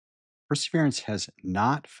Perseverance has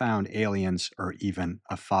not found aliens or even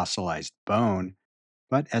a fossilized bone,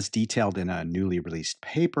 but as detailed in a newly released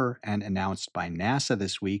paper and announced by NASA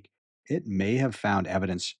this week, it may have found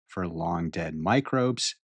evidence for long dead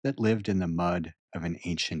microbes that lived in the mud of an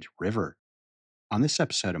ancient river. On this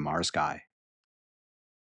episode of Mars Guy,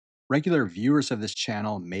 regular viewers of this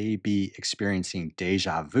channel may be experiencing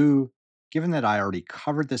deja vu, given that I already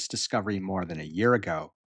covered this discovery more than a year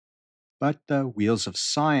ago. But the wheels of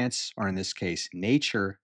science, or in this case,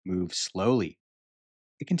 nature, move slowly.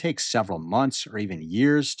 It can take several months or even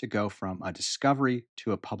years to go from a discovery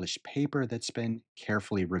to a published paper that's been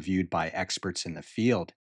carefully reviewed by experts in the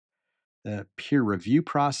field. The peer review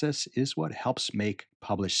process is what helps make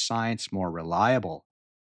published science more reliable.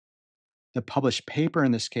 The published paper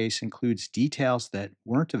in this case includes details that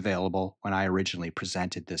weren't available when I originally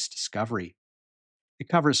presented this discovery. It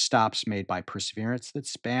covers stops made by Perseverance that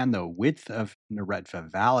span the width of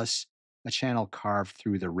Neretva Vallis, a channel carved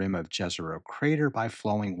through the rim of Jezero crater by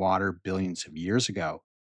flowing water billions of years ago.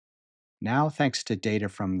 Now, thanks to data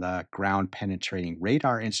from the ground penetrating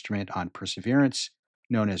radar instrument on Perseverance,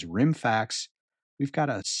 known as RIMFAX, we've got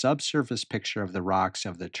a subsurface picture of the rocks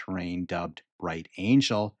of the terrain dubbed Bright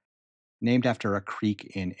Angel, named after a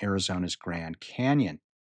creek in Arizona's Grand Canyon.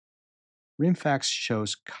 RIMFAX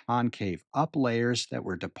shows concave up layers that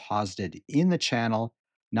were deposited in the channel,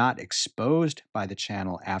 not exposed by the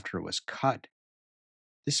channel after it was cut.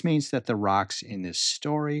 This means that the rocks in this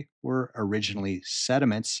story were originally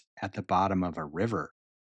sediments at the bottom of a river.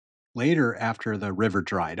 Later, after the river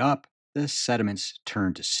dried up, the sediments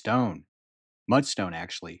turned to stone. Mudstone,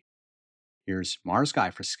 actually. Here's Mars Guy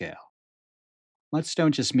for scale.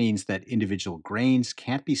 Mudstone just means that individual grains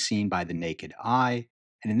can't be seen by the naked eye,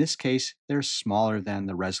 and in this case, they're smaller than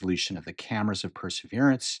the resolution of the cameras of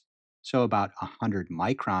Perseverance, so about 100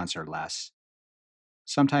 microns or less.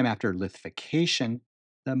 Sometime after lithification,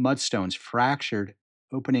 the mudstones fractured,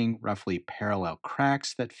 opening roughly parallel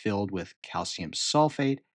cracks that filled with calcium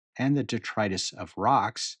sulfate and the detritus of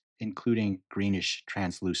rocks, including greenish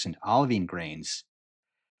translucent olivine grains.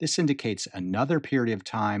 This indicates another period of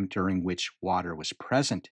time during which water was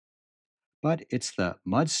present. But it's the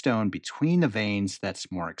mudstone between the veins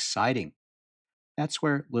that's more exciting. That's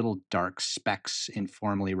where little dark specks,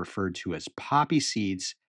 informally referred to as poppy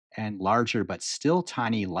seeds, and larger but still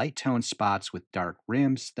tiny light tone spots with dark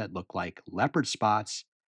rims that look like leopard spots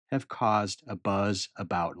have caused a buzz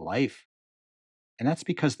about life. And that's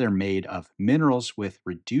because they're made of minerals with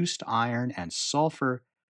reduced iron and sulfur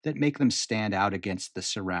that make them stand out against the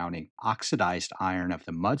surrounding oxidized iron of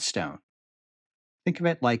the mudstone. Think of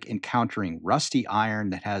it like encountering rusty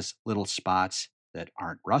iron that has little spots that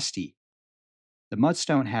aren't rusty. The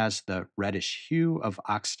mudstone has the reddish hue of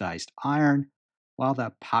oxidized iron, while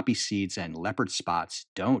the poppy seeds and leopard spots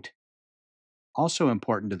don't. Also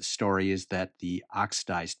important to the story is that the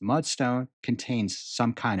oxidized mudstone contains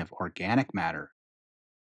some kind of organic matter.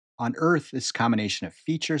 On Earth, this combination of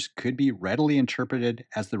features could be readily interpreted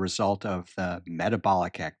as the result of the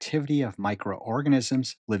metabolic activity of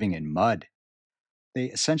microorganisms living in mud. They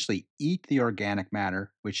essentially eat the organic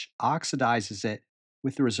matter, which oxidizes it,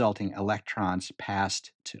 with the resulting electrons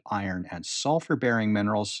passed to iron and sulfur bearing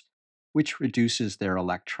minerals, which reduces their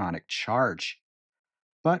electronic charge.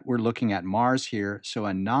 But we're looking at Mars here, so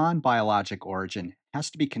a non biologic origin has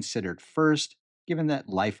to be considered first, given that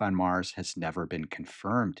life on Mars has never been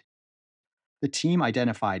confirmed. The team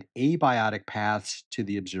identified abiotic paths to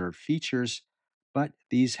the observed features, but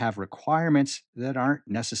these have requirements that aren't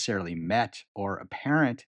necessarily met or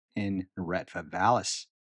apparent in Neretva Vallis.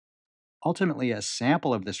 Ultimately, a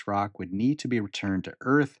sample of this rock would need to be returned to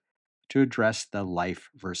Earth to address the life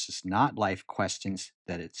versus not life questions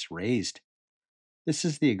that it's raised. This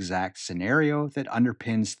is the exact scenario that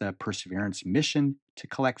underpins the Perseverance mission to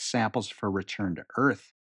collect samples for return to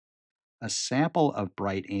Earth. A sample of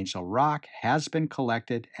Bright Angel rock has been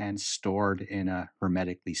collected and stored in a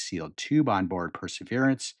hermetically sealed tube on board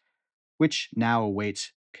Perseverance, which now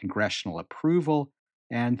awaits congressional approval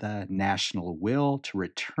and the national will to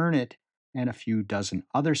return it and a few dozen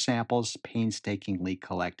other samples painstakingly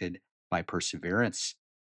collected by Perseverance.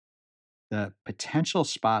 The potential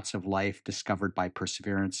spots of life discovered by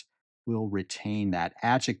Perseverance will retain that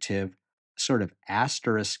adjective, sort of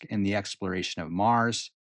asterisk in the exploration of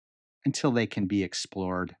Mars, until they can be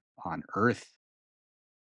explored on Earth.